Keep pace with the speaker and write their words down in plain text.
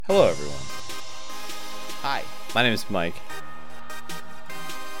Hello, everyone. Hi. My name is Mike.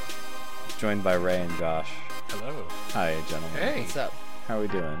 Joined by Ray and Josh. Hello. Hi, gentlemen. Hey. What's up? How are we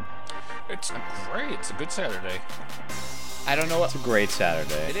doing? It's great. It's a good Saturday. I don't know what It's a great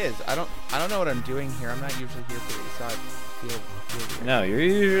Saturday. it is. I don't know what I'm doing here. I'm not usually here for this, so I feel weird. No, you're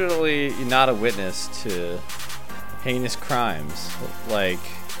usually not a witness to heinous crimes like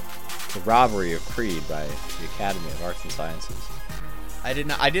the robbery of Creed by the Academy of Arts and Sciences. I did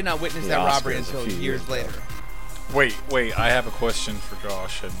not witness The that robbery Oscars a until few years years later. ago. Wait. I have a question for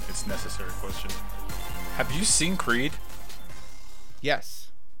Josh, and it's a necessary question. Have you seen Creed?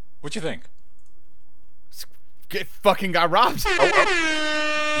 Yes. What'd you think? Get fucking got robbed. You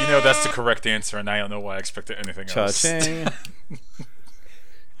know that's the correct answer, and I don't know why I expected anything else. Cha-ching.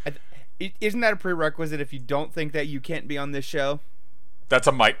 Isn't that a prerequisite if you don't think that you can't be on this show? That's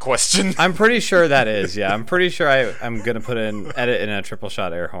a Mike question. I'm pretty sure that is, yeah. I'm pretty sure I'm going to edit in a triple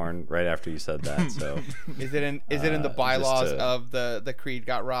shot air horn right after you said that, so. Is it in the bylaws of the Creed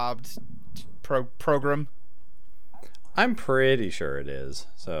got robbed program? I'm pretty sure it is,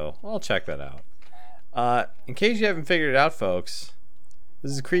 so I'll check that out. In case you haven't figured it out, folks,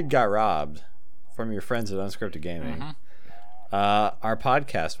 this is Creed Got Robbed from your friends at Unscripted Gaming. Mm-hmm. Our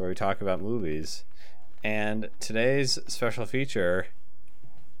podcast where we talk about movies. And today's special feature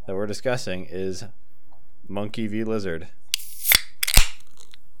that we're discussing is MONKE V Lizard.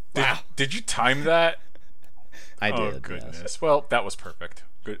 Did you time that? I did. Oh goodness. Yes. Well, that was perfect.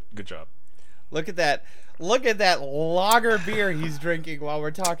 Good job. Look at that lager beer he's drinking while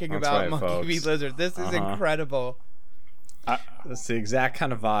we're talking That's about right, MONKE V folks. Lizard. This is incredible. That's the exact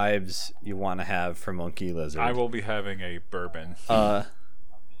kind of vibes you want to have for MONKE Lizard. I will be having a bourbon. A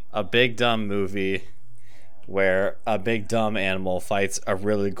big dumb movie where a big dumb animal fights a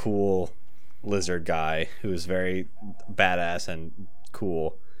really cool lizard guy who's very badass and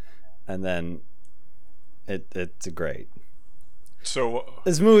cool, and then it's great. So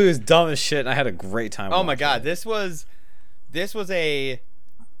This movie was dumb as shit, and I had a great time. Oh my watching god, it. this was a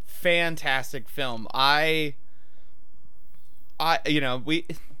fantastic film. So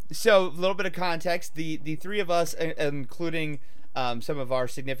a little bit of context, the three of us, including some of our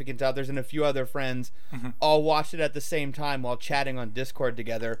significant others and a few other friends, all watched it at the same time while chatting on Discord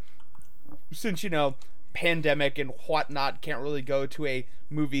together. Since, pandemic and whatnot, can't really go to a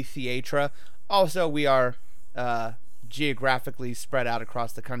movie theatre. Also, we are geographically spread out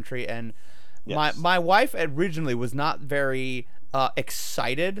across the country, and Yes. my wife originally was not very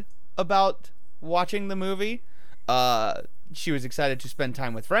excited about watching the movie. She was excited to spend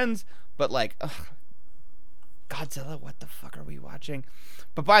time with friends, but like, ugh, Godzilla, what the fuck are we watching?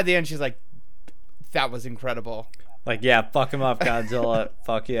 But by the end, she's like, that was incredible. Like, yeah, fuck him up, Godzilla.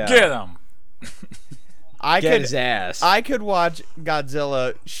 Fuck yeah. get him. Get his ass. I could watch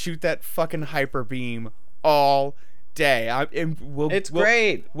Godzilla shoot that fucking hyper beam all day. It's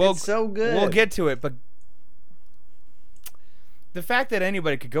great. It's so good. We'll get to it, but the fact that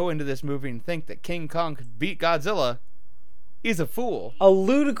anybody could go into this movie and think that King Kong could beat Godzilla is a fool. A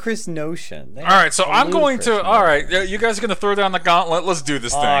ludicrous notion. All right, so I'm going to. All right, you guys are going to throw down the gauntlet. Let's do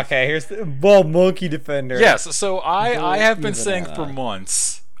this thing. Okay, here's the monkey defender. Yes, so I have been even saying that. for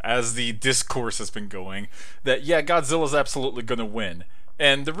months, as the discourse has been going, that Godzilla's absolutely going to win.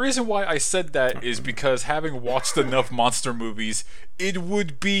 And the reason why I said that is because having watched enough monster movies, it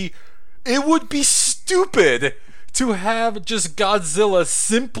would be stupid to have just Godzilla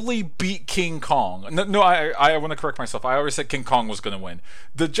simply beat King Kong. No, I want to correct myself. I already said King Kong was going to win.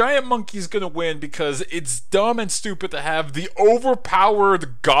 The giant monkey's going to win because it's dumb and stupid to have the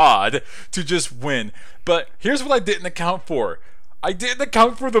overpowered god to just win. But here's what I didn't account for. I didn't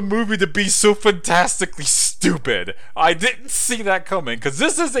account for the movie to be so fantastically stupid. I didn't see that coming, because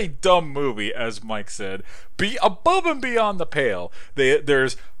this is a dumb movie, as Mike said. Be above and beyond the pale.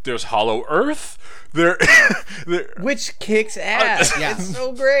 There's Hollow Earth. Which kicks ass. Yeah. It's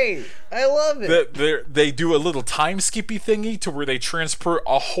so great. I love it. They do a little time skippy thingy to where they transport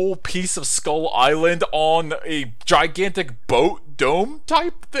a whole piece of Skull Island on a gigantic boat dome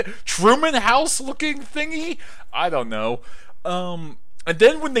type Truman House looking thingy. I don't know. And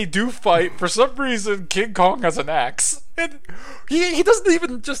then when they do fight, for some reason King Kong has an axe, and he doesn't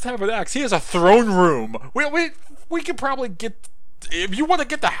even just have an axe. He has a throne room. We could probably get. If you want to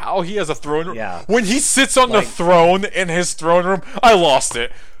get to how he has a throne room, Yeah. when he sits on the throne in his throne room, I lost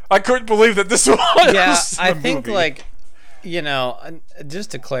it. I couldn't believe that this was. Yeah, I the think movie.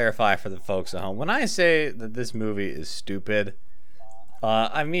 just to clarify for the folks at home, when I say that this movie is stupid,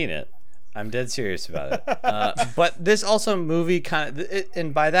 I mean it. I'm dead serious about it. But this also movie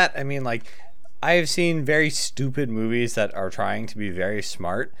and by that I mean like I have seen very stupid movies that are trying to be very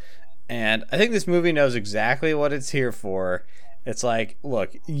smart, and I think this movie knows exactly what it's here for. It's like,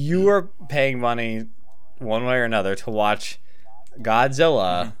 look, you are paying money one way or another to watch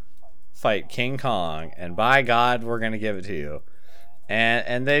Godzilla fight King Kong, and by God, we're gonna give it to you.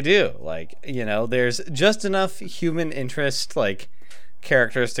 And they do. Like, you know, there's just enough human interest, like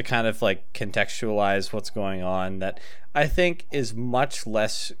characters to kind of like contextualize what's going on that I think is much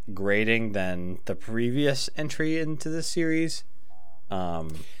less grating than the previous entry into the series.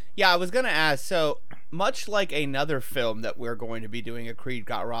 Yeah, I was gonna ask. So much like another film that we're going to be doing a Creed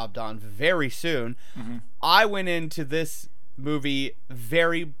Got Robbed on very soon, I went into this movie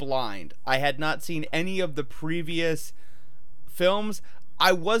very blind. I had not seen any of the previous films.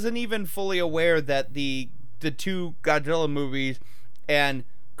 I wasn't even fully aware that the two Godzilla movies and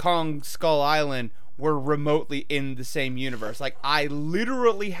Kong Skull Island were remotely in the same universe. Like, I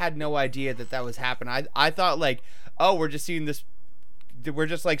literally had no idea that was happening. I thought, like, oh, we're just seeing this, we're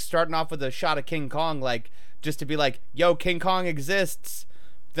just like starting off with a shot of King Kong, like just to be like, yo, King Kong exists.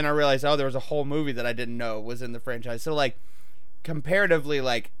 Then I realized, oh, there was a whole movie that I didn't know was in the franchise. So like comparatively,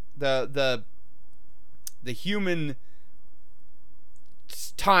 like the human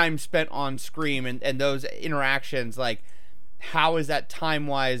time spent on screen and those interactions, like how is that time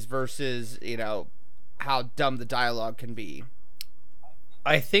wise versus, you know, how dumb the dialogue can be?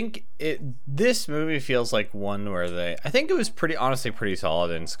 I think this movie feels like one where I think it was honestly pretty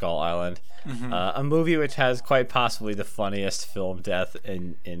solid in Skull Island, a movie which has quite possibly the funniest film death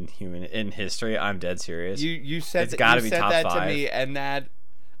in history. I'm dead serious. You said it's got to be top that 5. To me, and that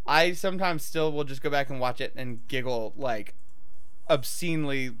I sometimes still will just go back and watch it and giggle like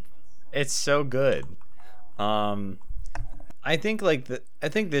obscenely. It's so good. I think I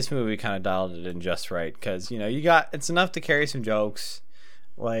think this movie kind of dialed it in just right because, you know, it's enough to carry some jokes.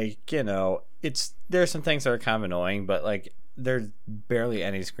 Like, you know, there's some things that are kind of annoying, but like there's barely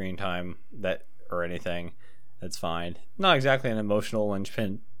any screen time or anything. That's fine. Not exactly an emotional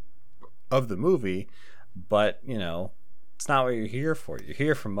linchpin of the movie, but you know, it's not what you're here for. You're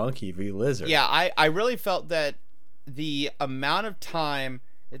here for Monkey v. Lizard. Yeah, I really felt that the amount of time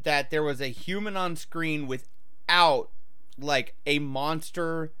that there was a human on screen without like a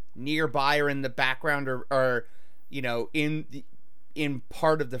monster nearby or in the background or you know, in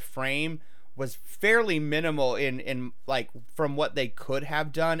part of the frame was fairly minimal in like from what they could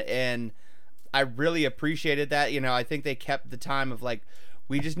have done, and I really appreciated that. You know, I think they kept the time of like,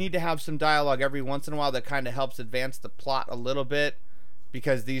 we just need to have some dialogue every once in a while that kind of helps advance the plot a little bit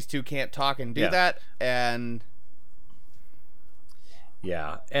because these two can't talk and do that. And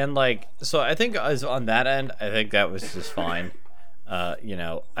yeah, and like, so I think as on that end, I think that was just fine. You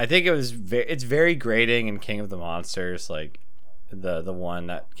know, I think it's very grating in King of the Monsters, like the one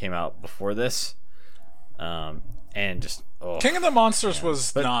that came out before this, and just King of the Monsters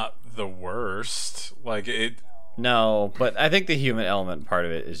was not the worst. Like it. No, but I think the human element part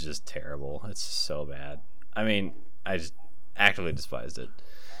of it is just terrible. It's so bad. I mean, I just actively despised it.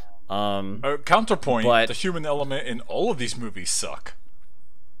 Counterpoint: the human element in all of these movies suck.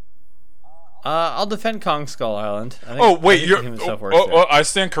 I'll defend Kong Skull Island. I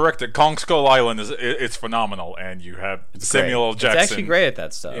stand corrected. Kong Skull Island it's phenomenal, and you have Samuel L. Jackson. It's actually great at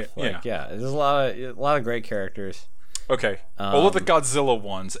that stuff. There's a lot of great characters. Okay, all of the Godzilla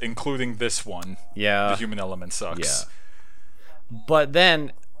ones, including this one. Yeah, the human element sucks. Yeah, but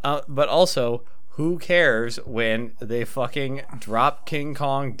then, but also, who cares when they fucking drop King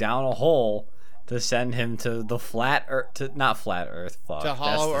Kong down a hole to send him to the flat Earth? Not flat Earth. Fuck, to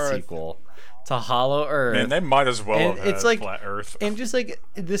Hollow Earth. Sequel. To Hollow Earth. Man, they might as well have it's had like, Flat Earth. And just like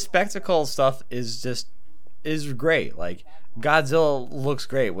the spectacle stuff is great. Like Godzilla looks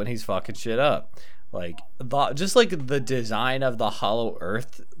great when he's fucking shit up. Like just like the design of the Hollow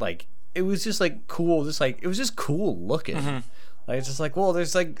Earth, like it was just like cool. Just like it was just cool looking. Like it's just like, well,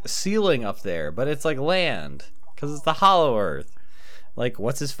 there's like ceiling up there, but it's like land because it's the Hollow Earth. Like,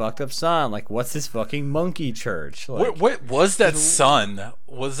 what's his fucked up son? Like, what's this fucking monkey church? Like, what was that son?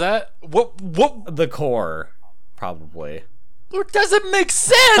 Was that what? The core, probably. It doesn't make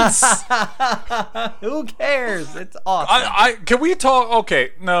sense. Who cares? It's awesome. Can we talk?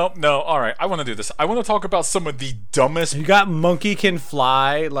 Okay, no. All right, I want to do this. I want to talk about some of the dumbest. You got Monkey Can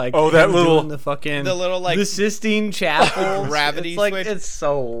Fly. Like, that little the little like the Sistine Chapel gravity switch. Like, it's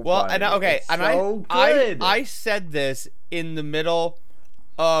so well. funny. And okay, it's and so good. I said this in the middle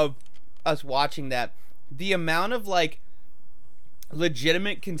of us watching that. The amount of like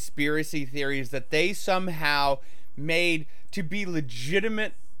legitimate conspiracy theories that they somehow made to be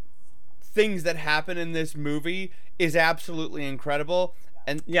legitimate things that happen in this movie is absolutely incredible.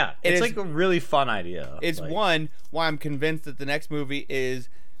 And Yeah, it's like a really fun idea. It's like, one, why I'm convinced that the next movie is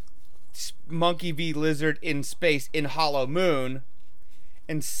Monkey v. Lizard in space in Hollow Moon.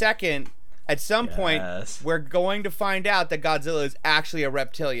 And second, at some point, we're going to find out that Godzilla is actually a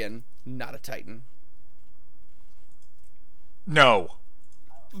reptilian, not a Titan. No.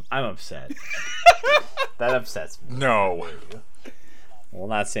 I'm upset. That upsets me. No. Well,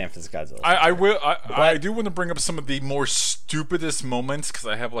 not San Francisco Godzilla. I do want to bring up some of the more stupidest moments because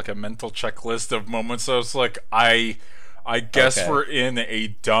I have like a mental checklist of moments. So it's like I guess we're in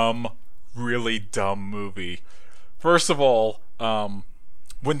a really dumb movie. First of all,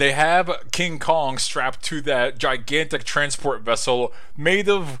 when they have King Kong strapped to that gigantic transport vessel made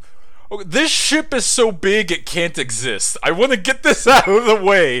of... This ship is so big it can't exist. I want to get this out of the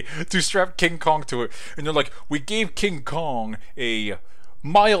way to strap King Kong to it. And they're like, we gave King Kong a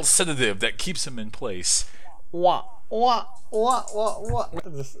mild sedative that keeps him in place. What?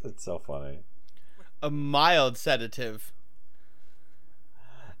 It's so funny. A mild sedative.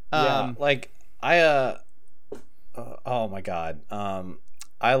 Yeah, like, oh my god.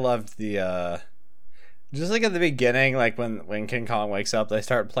 I loved the, just like at the beginning, like when King Kong wakes up, they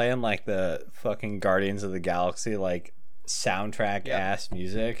start playing like the fucking Guardians of the Galaxy, like soundtrack ass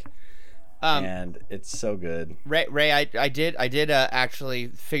music. And it's so good. Ray, I did actually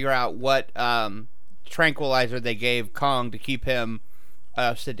figure out what tranquilizer they gave Kong to keep him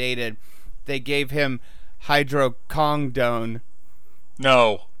sedated. They gave him hydrocongdone.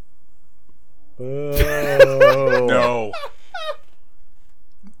 No. Oh.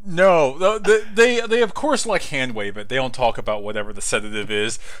 No, they of course like hand wave it. They don't talk about whatever the sedative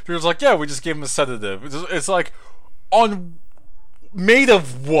is. They're just like, yeah, we just gave him a sedative. It's like, made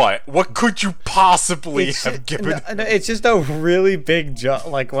of what? What could you possibly have given? No, it's just a really big jug,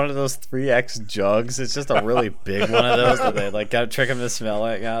 like one of those 3X jugs. It's just a really big one of those that they like gotta trick him to smell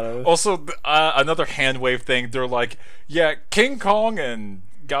it out of. Also, another hand wave thing. They're like, yeah, King Kong and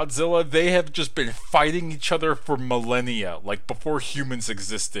Godzilla, they have just been fighting each other for millennia, like before humans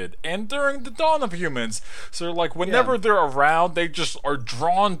existed and during the dawn of humans. So like whenever they're around, they just are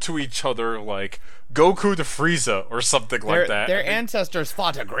drawn to each other like Goku to Frieza or something like that. Their ancestors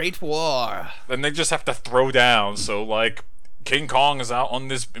fought a great war. And they just have to throw down. So like King Kong is out on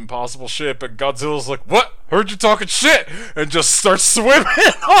this impossible ship and Godzilla's like, what? Heard you talking shit, and just starts swimming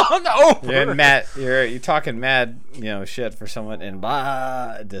on over. Yeah, Matt, you're talking mad, shit for someone in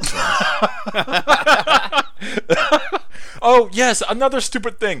distance. Oh yes, another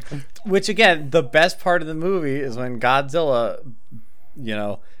stupid thing. Which again, the best part of the movie is when Godzilla,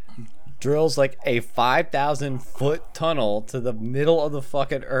 drills like a 5,000-foot tunnel to the middle of the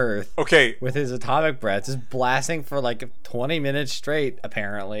fucking earth. Okay, with his atomic breath, just blasting for like 20 minutes straight,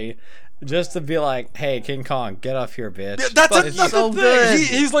 apparently. Just to be like, hey, King Kong, get off here, bitch. Yeah, that's so good.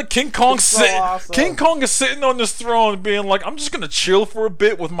 He's like King Kong awesome. King Kong is sitting on this throne being like, I'm just gonna chill for a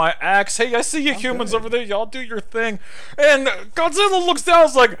bit with my axe. Hey, I see you humans over there. Y'all do your thing. And Godzilla looks down and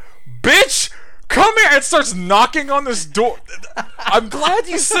is like, bitch, come here, and starts knocking on this door. I'm glad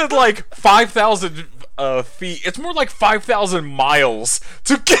you said like 5,000 feet. It's more like 5,000 miles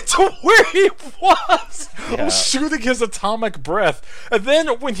to get to where he was. Yeah. Shooting his atomic breath. And then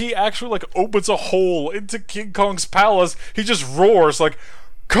when he actually like opens a hole into King Kong's palace, he just roars like,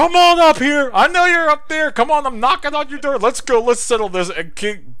 come on up here. I know you're up there. Come on, I'm knocking on your door. Let's go. Let's settle this. And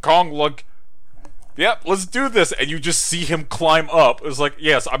King Kong like, yep, let's do this. And you just see him climb up. It's like,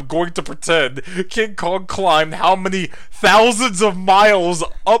 yes, I'm going to pretend King Kong climbed how many thousands of miles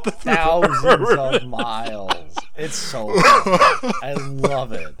up thousands of miles. It's so good. I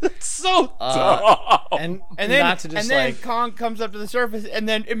love it. It's so dumb. And then Kong comes up to the surface and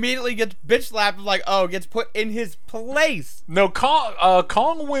then immediately gets bitch slapped like, gets put in his place. No,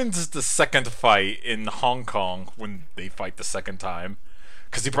 Kong wins the second fight in Hong Kong when they fight the second time.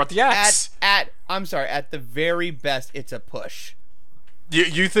 Because he brought the axe. I'm sorry, at the very best, it's a push.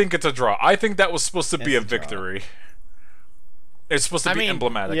 You think it's a draw. I think that was supposed to be a victory. It's supposed to be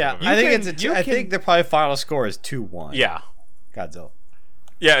emblematic. Yeah, I think the probably final score is 2-1. Yeah. Godzilla.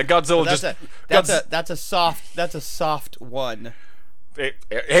 Yeah, Godzilla that's a soft one. Hey,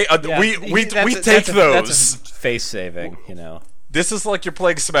 we take those. That's face saving, This is like you're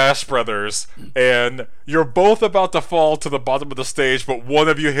playing Smash Brothers, and you're both about to fall to the bottom of the stage, but one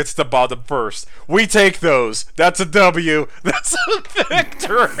of you hits the bottom first. We take those. That's a W. That's a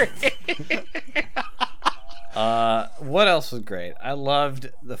victory. What else was great? I loved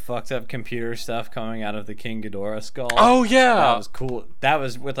the fucked up computer stuff coming out of the King Ghidorah skull. Oh yeah, that was cool. That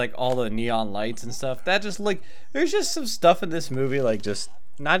was with like all the neon lights and stuff. That just like there's just some stuff in this movie like just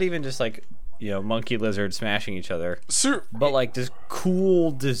not even just like monkey lizard smashing each other. Sure. But like this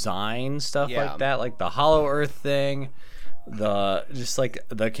cool design stuff like that, like the Hollow Earth thing, the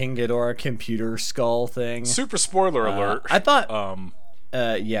King Ghidorah computer skull thing. Super spoiler alert. I thought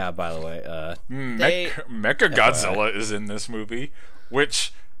yeah, by the way, Mecha Godzilla is in this movie,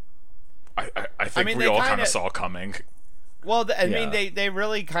 which I think we all kind of saw coming. Well, I mean, they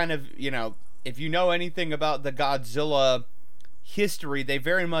really kind of, if you know anything about the Godzilla history, they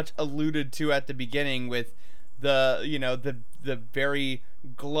very much alluded to at the beginning with the very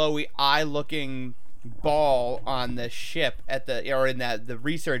glowy eye-looking ball on the ship in the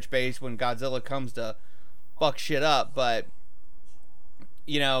research base when Godzilla comes to fuck shit up. But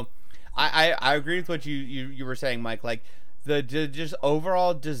I agree with what you were saying, Mike. Like the just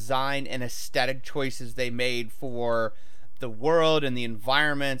overall design and aesthetic choices they made for the world and the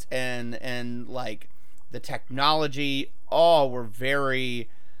environment and like the technology all were it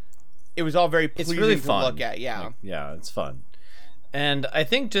was all very pleasing really to fun. look at. Yeah, it's fun. And I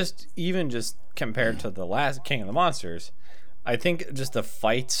think just compared to the last King of the Monsters, I think just the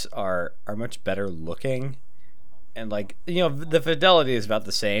fights are much better looking, and like the fidelity is about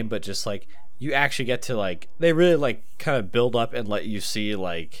the same, but just like you actually get to like they really like kind of build up and let you see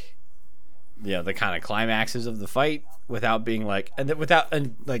like the kind of climaxes of the fight without being like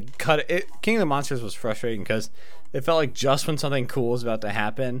cut it. King of the Monsters was frustrating because it felt like just when something cool was about to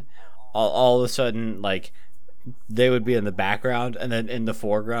happen, all of a sudden like they would be in the background, and then in the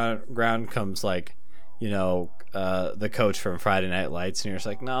foreground comes like the coach from Friday Night Lights, and you're just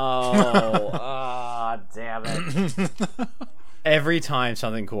like, no, damn it. Every time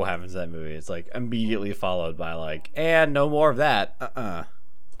something cool happens in that movie, it's like immediately followed by like, and no more of that.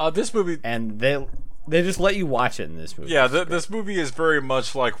 This movie, and they just let you watch it in this movie. Yeah, this movie is very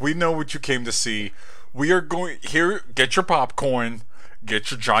much like, we know what you came to see. We are going here. Get your popcorn. Get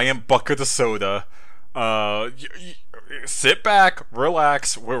your giant bucket of soda. Sit back,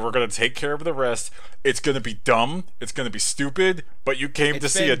 relax. We're gonna take care of the rest. It's gonna be dumb. It's gonna be stupid. But you came to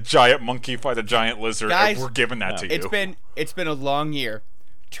see a giant monkey fight a giant lizard, guys, and we're giving that to you. It's been a long year.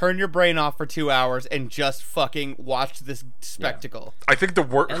 Turn your brain off for 2 hours and just fucking watch this spectacle. I think the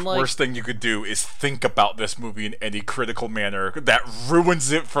worst thing you could do is think about this movie in any critical manner that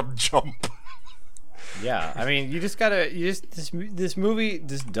ruins it from jump. Yeah, I mean, this movie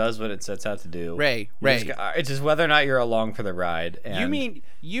just does what it sets out to do. Ray. It's just whether or not you're along for the ride. And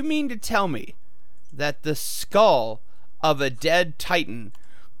You mean to tell me that the skull of a dead Titan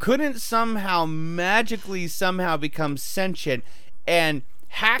couldn't magically become sentient and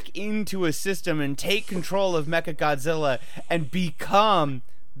hack into a system and take control of Mechagodzilla and become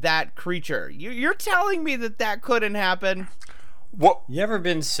that creature? You're telling me that couldn't happen? What? You ever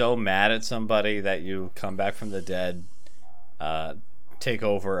been so mad at somebody that you come back from the dead, take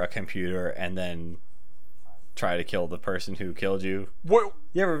over a computer, and then try to kill the person who killed you? What?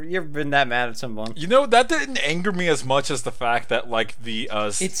 You ever been that mad at someone? That didn't anger me as much as the fact that like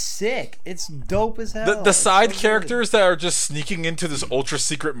it's sick. It's dope as hell. The side characters that are just sneaking into this ultra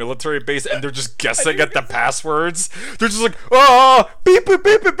secret military base and they're just guessing at the passwords. They're just like, beep beep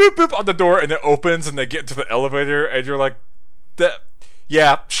beep beep beep beep on the door, and it opens and they get into the elevator and you're like,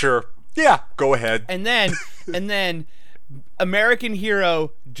 yeah, sure. Yeah, go ahead. And then American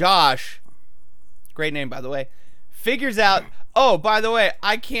hero Josh, great name by the way, figures out, oh, by the way,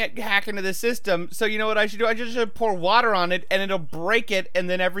 I can't hack into the system, so you know what I should do? I just should pour water on it and it'll break it and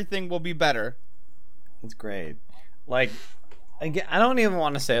then everything will be better. It's great. Like, again, I don't even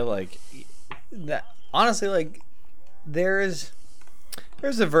want to say like that. Honestly, like there's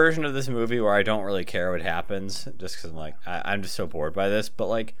a version of this movie where I don't really care what happens, just because I'm like, I'm just so bored by this. But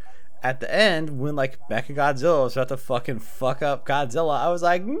like, at the end, when like Mechagodzilla was about to fucking fuck up Godzilla, I was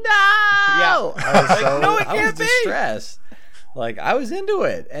like, no! Yeah. I was distressed. Like, I was into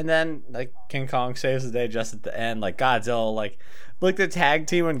it. And then like King Kong saves the day just at the end. Like Godzilla, like the tag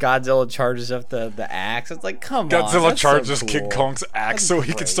team when Godzilla charges up the axe. It's like, come on. Godzilla charges so cool. King Kong's axe so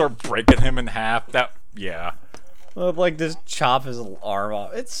he can start breaking him in half. Yeah. Like just chop his arm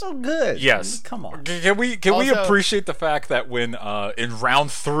off. It's so good. Yes. Come on. Can we appreciate the fact that when in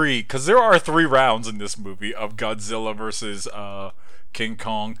round 3, because there are 3 rounds in this movie of Godzilla versus King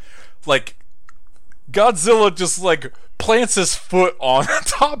Kong, like Godzilla just like plants his foot on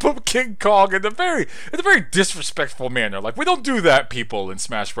top of King Kong in a very disrespectful manner. Like, we don't do that, people, in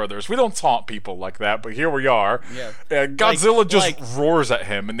Smash Brothers. We don't taunt people like that, but here we are. Yeah. And Godzilla just roars at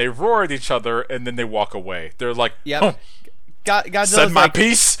him, and they roar at each other, and then they walk away. They're like, yep. Godzilla's said my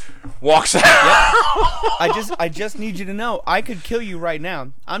piece, walks out. Yep. I just need you to know, I could kill you right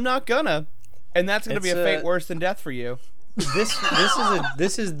now. I'm not gonna. And that's gonna be a fate worse than death for you.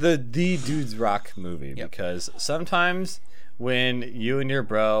 this is the dudes rock movie because sometimes when you and your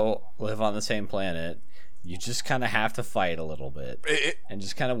bro live on the same planet, you just kind of have to fight a little bit and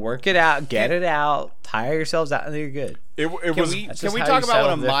just kind of work it out, get it out, tire yourselves out, and then you're good. Can we talk about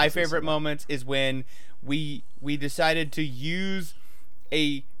one of my favorite moments is when we decided to use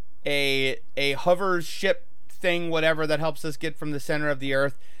a hover ship thing, whatever, that helps us get from the center of the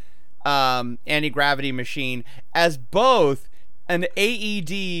Earth, anti-gravity machine, as both an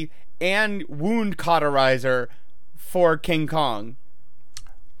AED and wound cauterizer for King Kong.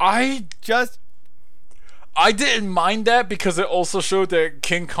 I didn't mind that because it also showed that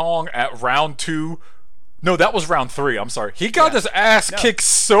King Kong at round 2. No, that was round 3. I'm sorry. He got his ass kicked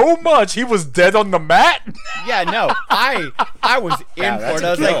so much he was dead on the mat. Yeah, no. I was in for it. I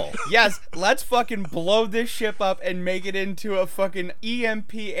was like, yes, let's fucking blow this ship up and make it into a fucking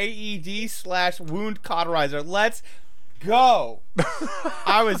EMP AED / wound cauterizer. Let's go.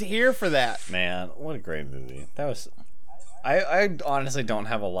 I was here for that. Man, what a great movie. That was. I honestly don't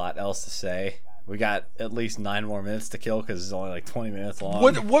have a lot else to say. We got at least 9 more minutes to kill because it's only like 20 minutes long.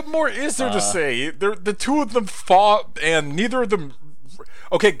 What more is there to say? The two of them fought, and neither of them.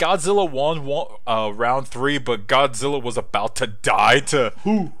 Okay, Godzilla won round 3, but Godzilla was about to die to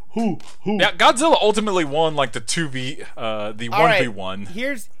who? Yeah, Godzilla ultimately won like the 1v1.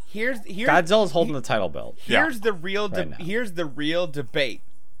 Here's Godzilla's holding the title belt. Here's the real debate.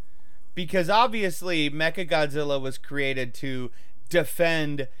 Because obviously Mechagodzilla was created to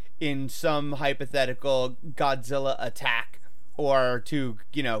defend in some hypothetical Godzilla attack, or to,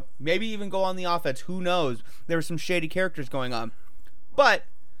 maybe even go on the offense. Who knows? There were some shady characters going on. But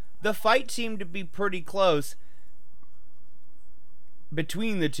the fight seemed to be pretty close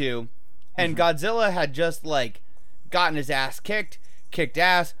between the two. And Godzilla had just, gotten his ass kicked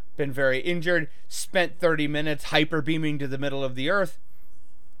ass, been very injured, spent 30 minutes hyper beaming to the middle of the Earth.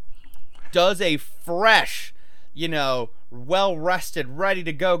 Does a fresh, well-rested,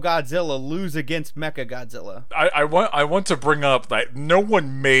 ready-to-go Godzilla lose against Mechagodzilla? I want to bring up that no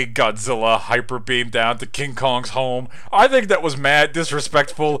one made Godzilla hyper beam down to King Kong's home. I think that was mad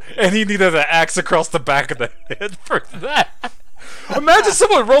disrespectful, and he needed an axe across the back of the head for that. Imagine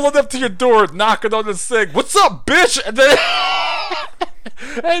someone rolling up to your door, knocking on the thing, "What's up, bitch?" And then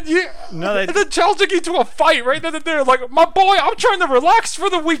and then challenging you to a fight right then and there. Like, "My boy, I'm trying to relax for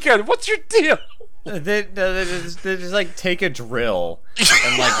the weekend. What's your deal?" They just take a drill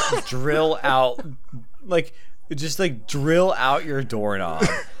and drill out drill out your doorknob.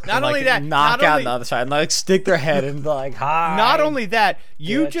 Not only that, knock out the other side and stick their head and hi. Not only that,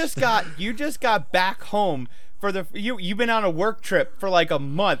 you just got back home for you've been on a work trip for a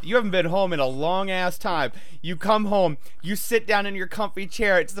month. You haven't been home in a long ass time. You come home, you sit down in your comfy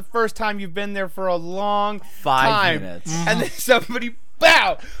chair. It's the first time you've been there for a long 5 minutes. And then somebody,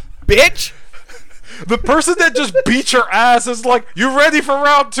 bow, bitch. The person that just beat your ass is like, "You ready for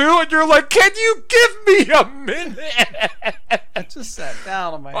round 2?" And you're like, "Can you give me a minute?" I just sat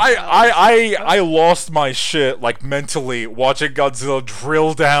down on my I lost my shit mentally watching Godzilla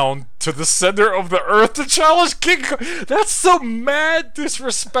drill down to the center of the Earth to challenge King Kong. That's some mad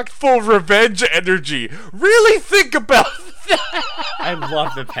disrespectful revenge energy. Really think about that. I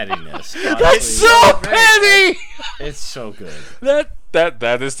love the pettiness. Honestly. That's so petty. It's so good.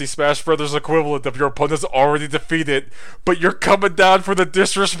 That is the Smash Brothers equivalent of your opponent's already defeated, but you're coming down for the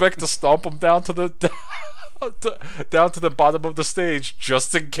disrespect to stomp them down to the down to the bottom of the stage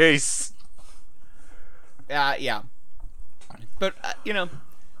just in case. Yeah. But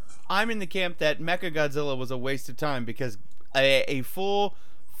I'm in the camp that Mechagodzilla was a waste of time because a full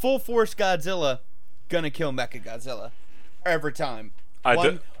force Godzilla gonna kill Mechagodzilla every time.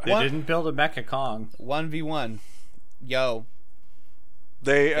 They didn't build a Mecha Kong. 1v1. Yo.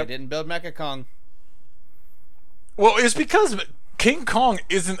 They didn't build Mecha Kong. Well, it's because King Kong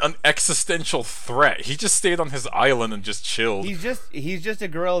isn't an existential threat. He just stayed on his island and just chilled. He's just a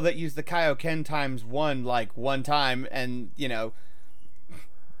gorilla that used the Kaioken times one one time, and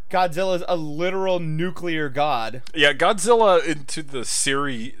Godzilla's a literal nuclear god. Yeah, Godzilla into the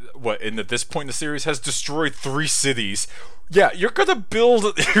series, this point in the series has destroyed 3 cities. Yeah, you're gonna build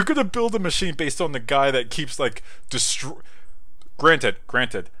a machine based on the guy that keeps Granted,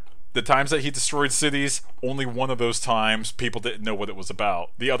 the times that he destroyed cities, only one of those times people didn't know what it was about.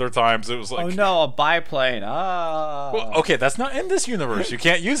 The other times it was oh no, a biplane. Well, okay, that's not in this universe. You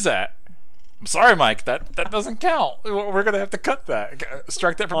can't use that. I'm sorry, Mike. That doesn't count. We're gonna have to cut that.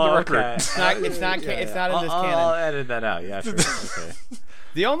 Strike that from the record. Okay. It's not in this canon. I'll edit that out. Yeah, sure. Okay.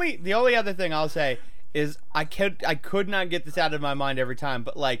 The only other thing I'll say is I could not get this out of my mind every time,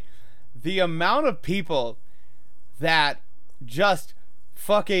 but the amount of people that just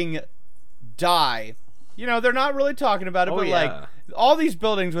fucking die. You know, they're not really talking about it, but like all these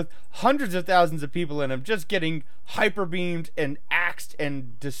buildings with hundreds of thousands of people in them just getting hyper beamed and axed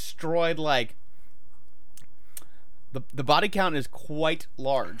and destroyed. Like the body count is quite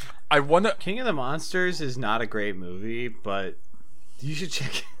large. I wonder. King of the Monsters is not a great movie, but you should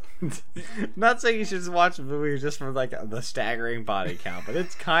check it. Not saying you should just watch the movie just for like the staggering body count, but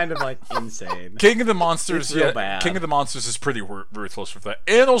it's kind of like insane. King of the Monsters, it's real bad. King of the Monsters is pretty ruthless with that.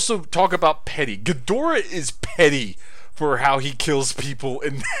 And also talk about petty. Ghidorah is petty for how he kills people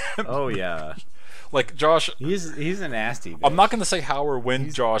in that movie. Yeah. Like, Josh... He's a nasty bitch. I'm not going to say how or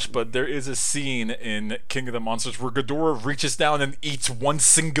when, Josh, but there is a scene in King of the Monsters where Ghidorah reaches down and eats one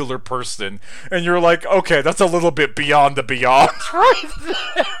singular person, and you're like, okay, that's a little bit beyond the beyond right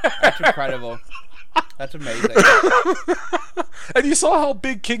there. That's incredible. That's amazing. And you saw how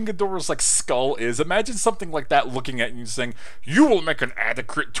big King Ghidorah's like skull is. Imagine something like that looking at you saying, you will make an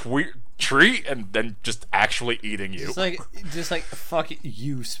adequate treat, and then just actually eating you. Just like fuck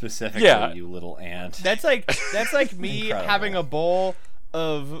you specifically, you little ant. That's like me Incredible. having a bowl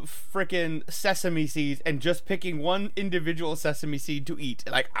of frickin' sesame seeds and just picking one individual sesame seed to eat.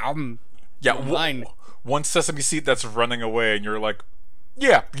 Like, mine. One sesame seed that's running away, and you're like,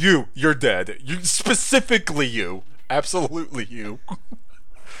 yeah, you're dead. You specifically you, absolutely you.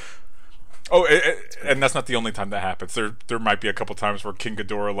 Oh, and that's not the only time that happens. There might be a couple times where King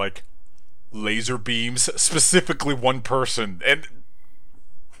Ghidorah like laser beams specifically one person, and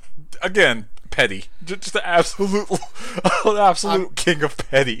again, petty. Just the absolute king of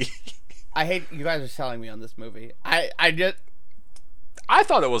petty. I hate you guys are selling me on this movie. I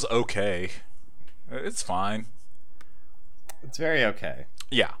thought it was okay. It's fine. It's very okay.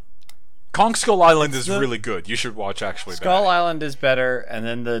 Yeah. Kong Skull Island is really good. You should watch actually. Skull Island is better, and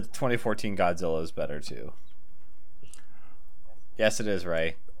then the 2014 Godzilla is better too. Yes, it is,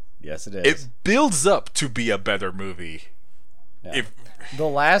 Ray. Yes, it is. It builds up to be a better movie. Yeah. The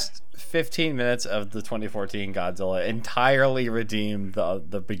last 15 minutes of the 2014 Godzilla entirely redeemed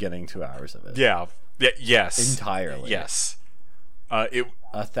the beginning 2 hours of it. Yeah. Yes. Entirely. Yes.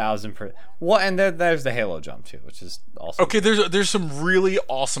 1,000%. Well, and there's the Halo jump too, which is also okay. There's some really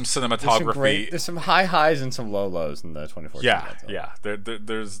awesome cinematography. There's some high highs and some low lows in the 2014. Yeah.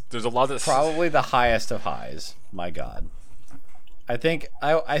 There's a lot of probably the highest of highs. My God, I think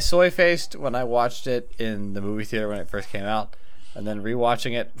I soy faced when I watched it in the movie theater when it first came out, and then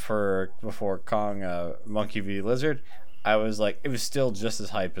rewatching it before Kong Monkey v Lizard. I was like, it was still just as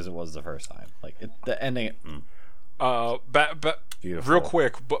hype as it was the first time. Like the ending. Real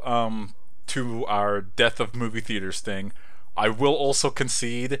quick, to our death of movie theaters thing, I will also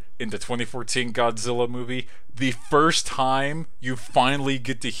concede in the 2014 Godzilla movie, the first time you finally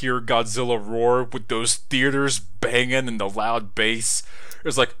get to hear Godzilla roar with those theaters banging and the loud bass,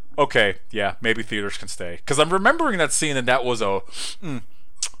 it's like, okay, yeah, maybe theaters can stay. Because I'm remembering that scene, and that was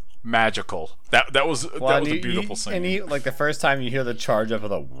magical. That was a beautiful scene. And like the first time you hear the charge up of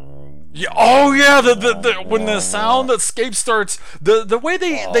the when the soundscape starts, the way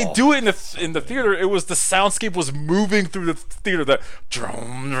they do it in the theater, it was the soundscape was moving through the theater, that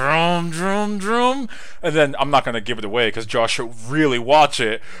drum drum drum drum, and then I'm not gonna give it away because Josh should really watch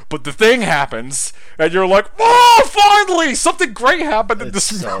it, but the thing happens and you're like, oh, finally something great happened in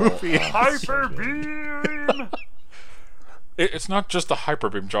this movie. Hyper beam. It's not just the hyper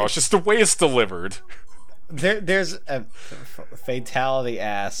beam, Josh. It's the way it's delivered. There's a fatality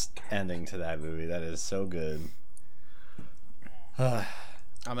ass ending to that movie that is so good. I'm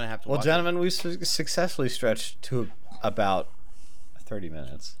gonna have to. Well, watch gentlemen, we successfully stretched to about 30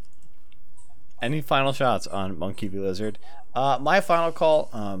 minutes. Any final shots on Monkey v Lizard? My final call.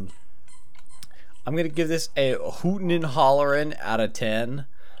 I'm gonna give this a hootin' and hollerin' out of 10.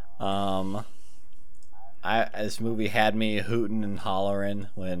 This movie had me hooting and hollering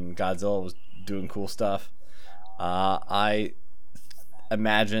when Godzilla was doing cool stuff. I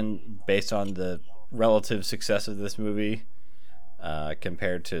imagine, based on the relative success of this movie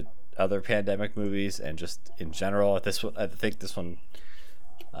compared to other pandemic movies and just in general, I think this one,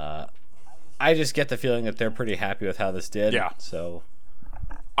 I just get the feeling that they're pretty happy with how this did. Yeah. So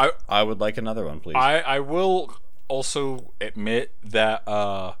I would like another one, please. I will also admit that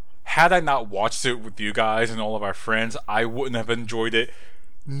had I not watched it with you guys and all of our friends, I wouldn't have enjoyed it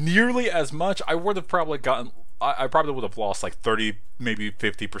nearly as much. I would have probably I probably would have lost like 30, maybe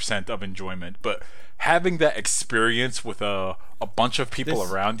 50% of enjoyment. But having that experience with a a bunch of people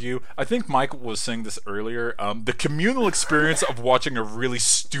around you. I think Mike was saying this earlier. The communal experience of watching a really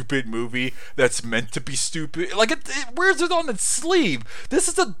stupid movie that's meant to be stupid, like it wears it on its sleeve. This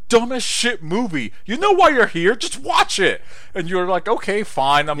is the dumbest shit movie. You know why you're here? Just watch it. And you're like, okay,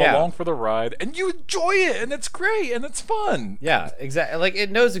 fine, I'm along for the ride, and you enjoy it, and it's great, and it's fun. Yeah, exactly. Like,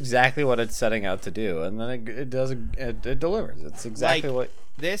 it knows exactly what it's setting out to do, and then it does. It delivers. It's exactly what.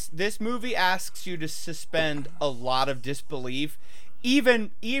 This movie asks you to suspend a lot of disbelief, even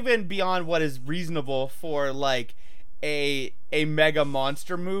beyond what is reasonable for like a mega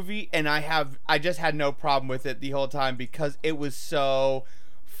monster movie, and I just had no problem with it the whole time because it was so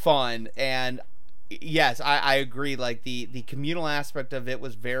fun. And yes, I agree, like the communal aspect of it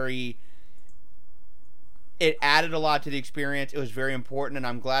was it added a lot to the experience. It was very important, and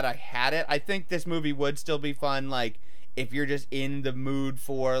I'm glad I had it. I think this movie would still be fun, like, if you're just in the mood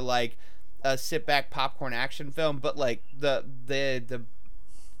for like a sit back popcorn action film, but like the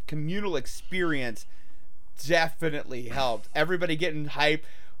communal experience definitely helped. Everybody getting hype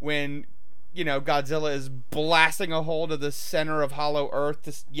when, you know, Godzilla is blasting a hole to the center of Hollow Earth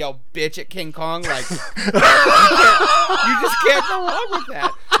to yell bitch at King Kong. Like, you just can't go wrong with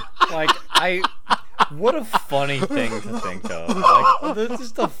that. Like, what a funny thing to think of. Like, this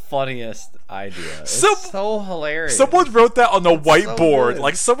is the funniest idea. It's so hilarious. Someone wrote that on the whiteboard. So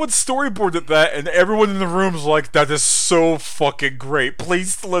like, someone storyboarded that, and everyone in the room's like, that is so fucking great.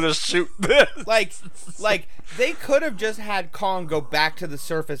 Please let us shoot this. Like they could have just had Kong go back to the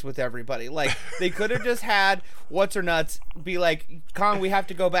surface with everybody. Like, they could have just had What's-Her-Nuts be like, Kong, we have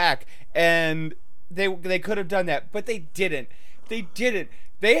to go back. And they could have done that, but they didn't. They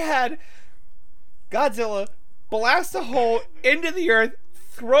had Godzilla blast a hole into the earth,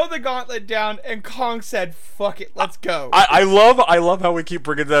 throw the gauntlet down, and Kong said, fuck it, let's go. I love how we keep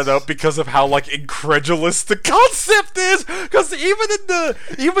bringing that up because of how, like, incredulous the concept is. Because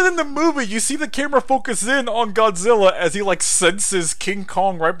even in the movie, you see the camera focus in on Godzilla as he, like, senses King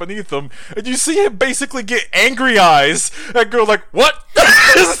Kong right beneath him, and you see him basically get angry eyes and go like, what?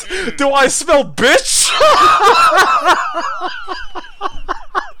 Do I smell bitch?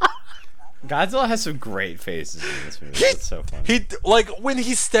 Godzilla has some great faces in this movie. It's so funny. He, like, when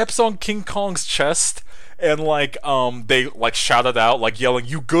he steps on King Kong's chest and, like, they, like, shout it out, like, yelling,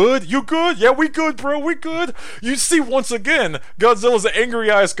 you good? You good? Yeah, we good, bro, we good. You see, once again, Godzilla's angry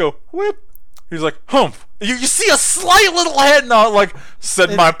eyes go, whip. He's like, humph. You see a slight little head nod, like,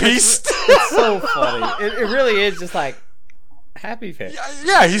 said my piece. It's so funny. It really is just like, happy face.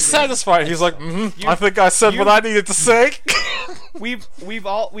 Yeah, he's satisfied. He's like, I think I said what I needed to say. We've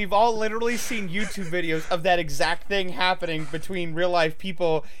all literally seen YouTube videos of that exact thing happening between real life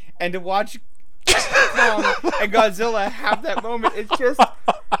people, and to watch Kong and Godzilla have that moment, it's just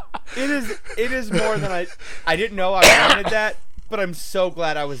it is more than I didn't know I wanted that, but I'm so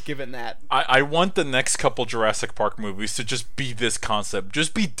glad I was given that. I want the next couple Jurassic Park movies to just be this concept.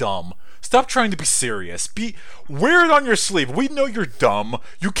 Just be dumb. Stop trying to be serious. Wear it on your sleeve. We know you're dumb.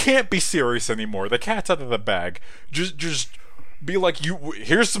 You can't be serious anymore. The cat's out of the bag. Just be like,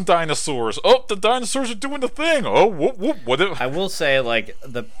 here's some dinosaurs. Oh, the dinosaurs are doing the thing. Oh, whoop, whoop. What? I will say, like,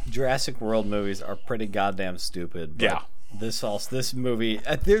 the Jurassic World movies are pretty goddamn stupid. But yeah. This movie,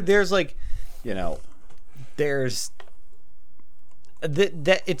 there's like, you know, there's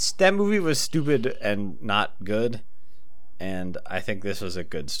that movie was stupid and not good, and I think this was a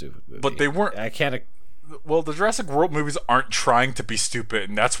good stupid movie. But they weren't. I can't. Well, the Jurassic World movies aren't trying to be stupid,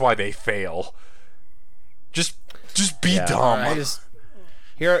 and that's why they fail. Just be dumb.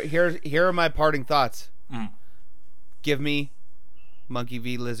 Here are my parting thoughts. Give me Monkey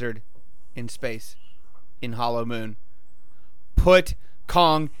v. Lizard in space, in Hollow Moon. Put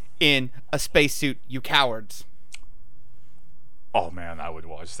Kong in a spacesuit, you cowards. Oh man, I would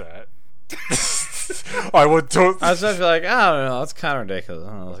watch that. I would totally. I was just like, I don't know, it's kind of ridiculous.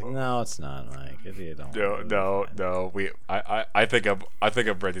 I was like, no, it's not, Mike. If you don't. No. I think I'm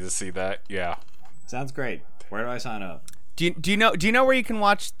ready to see that. Yeah. Sounds great. Where do I sign up? Do you know where you can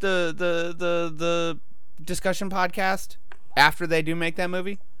watch the discussion podcast after they do make that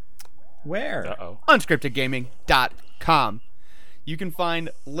movie? Where? Unscriptedgaming.com. You can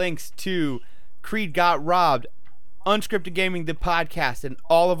find links to Creed Got Robbed, Unscripted Gaming, the podcast, and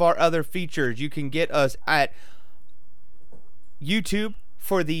all of our other features. You can get us at YouTube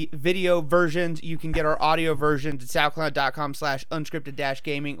for the video versions. You can get our audio versions at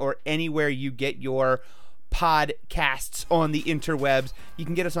soundcloud.com/unscripted-gaming or anywhere you get your podcasts on the interwebs. You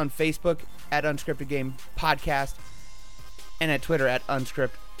can get us on Facebook at Unscripted Game Podcast and at Twitter at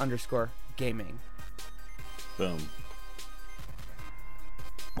unscript_gaming. Boom.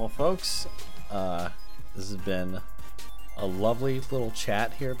 Well, folks, this has been a lovely little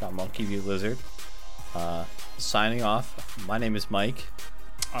chat here about Monkey V Lizard. Signing off, my name is Mike.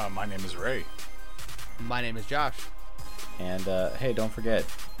 My name is Ray. My name is Josh. And hey, don't forget,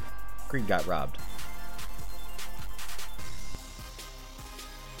 Greed got robbed.